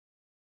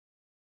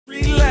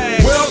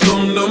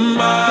to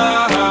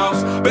my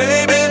house.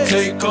 Baby,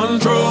 take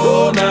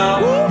control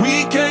now.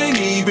 We can't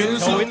even.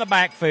 So in the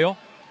backfield,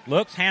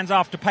 looks, hands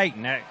off to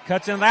Peyton. That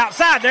cuts in the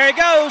outside. There he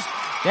goes.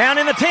 Down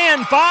in the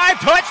 10, 5,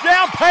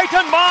 touchdown,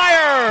 Peyton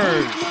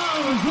Myers.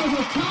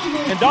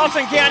 And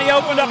Dawson County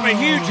opened up a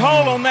huge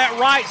hole on that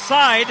right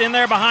side in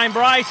there behind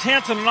Bryce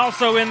Henson, and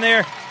also in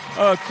there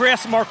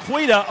Chris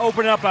Marquita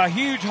opened up a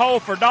huge hole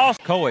for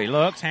Dawson. Coey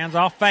looks, hands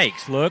off,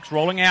 fakes, looks,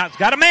 rolling out. He's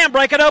got a man,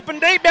 break it open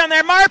deep down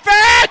there. Murphy,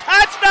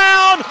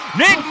 touchdown!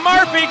 Nick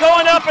Murphy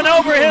going up and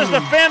over his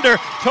defender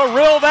to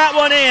reel that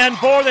one in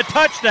for the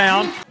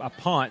touchdown. A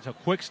punt, a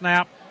quick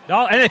snap.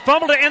 And they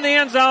fumbled it in the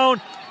end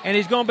zone, and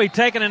he's going to be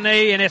taking a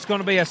knee, and it's going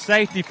to be a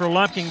safety for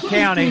Lumpkin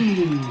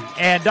County.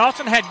 And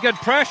Dawson had good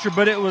pressure,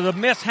 but it was a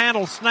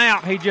mishandled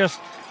snap. He just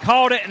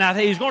caught it, and I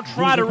think he's going to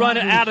try to run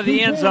it out of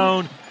the end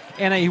zone,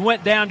 and he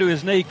went down to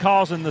his knee,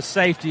 causing the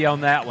safety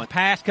on that one.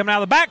 Pass coming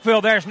out of the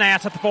backfield. There's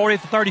Nass at the 40,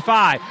 at the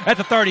 35, at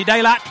the 30.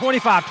 Daylight,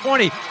 25,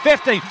 20,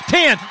 15,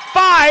 10,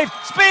 5,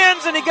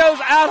 spins, and he goes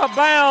out of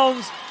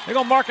bounds. They're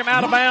going to mark him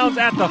out of bounds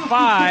at the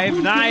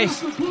 5.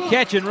 Nice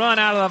catch and run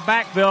out of the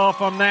backfield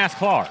from Nass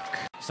Clark.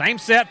 Same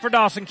set for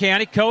Dawson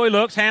County. Coey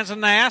looks, hands to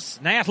Nass.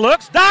 Nass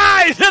looks,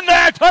 dives in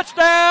there.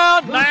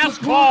 Touchdown, Nass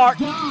Clark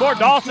for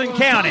Dawson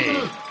County.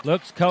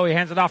 Looks, Coey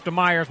hands it off to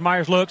Myers.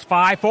 Myers looks,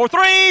 5, 4,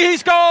 3. He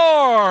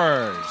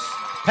scores.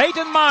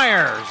 Peyton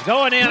Myers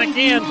going in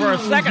again for a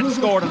second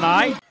score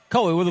tonight.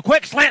 Coey with a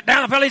quick slant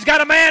down the field. He's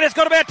got a man. It's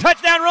going to be a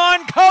touchdown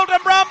run. Colton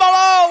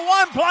Brumbelow,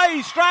 one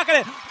play, striking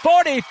it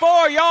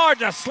 44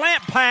 yards, a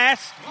slant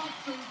pass.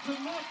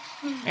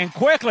 And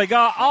quickly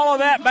got all of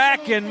that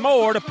back and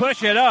more to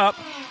push it up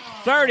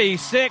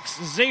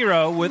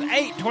 36-0 with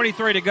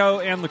 8:23 to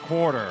go in the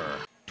quarter.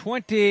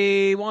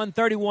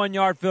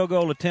 31-31 field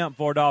goal attempt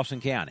for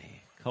Dawson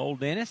County. Cole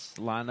Dennis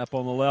lined up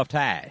on the left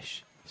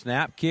hash.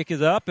 Snap, kick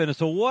is up, and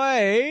it's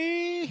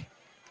away.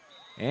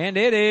 And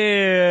it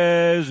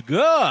is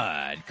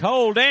good.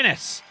 Cole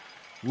Dennis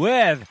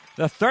with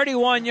the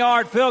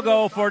 31-yard field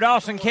goal for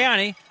Dawson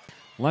County.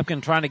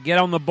 Lumpkin trying to get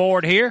on the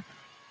board here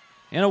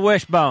in a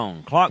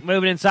wishbone. Clock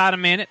moving inside a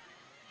minute.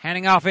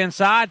 Handing off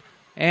inside.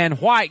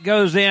 And White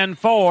goes in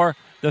for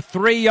the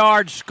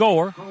 3-yard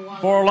score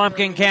for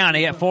Lumpkin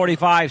County at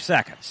 45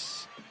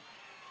 seconds.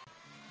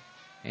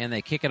 And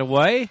they kick it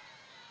away.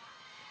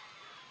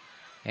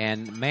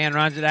 And man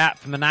runs it out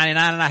from the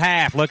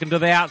 99.5, looking to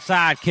the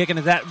outside. Kicking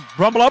is that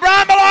Brumbelow,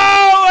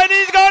 and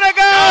he's going to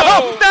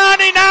go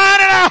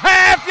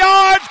 99.5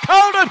 yards.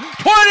 Colton,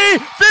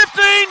 20,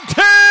 15,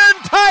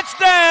 10,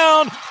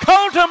 touchdown.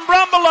 Colton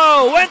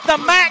Brumbelow went the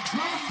max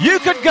you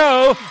could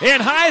go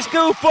in high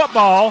school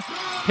football.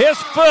 His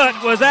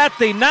foot was at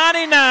the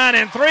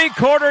 99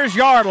 3/4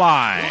 yard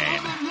line.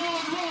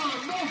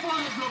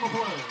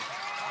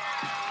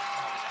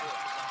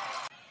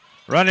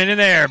 Running in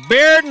there,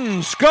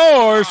 Bearden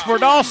scores for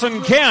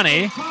Dawson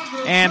County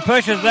and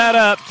pushes that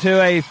up to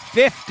a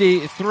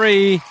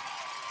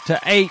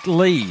 53-8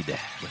 lead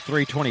with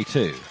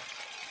 3:22.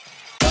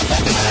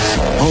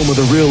 Home of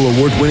the real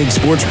award-winning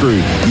sports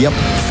crew. Yep,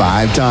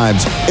 5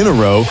 times in a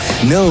row,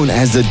 known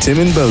as the Tim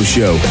and Bo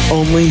Show.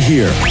 Only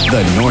here,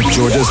 the North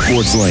Georgia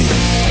Sports Link.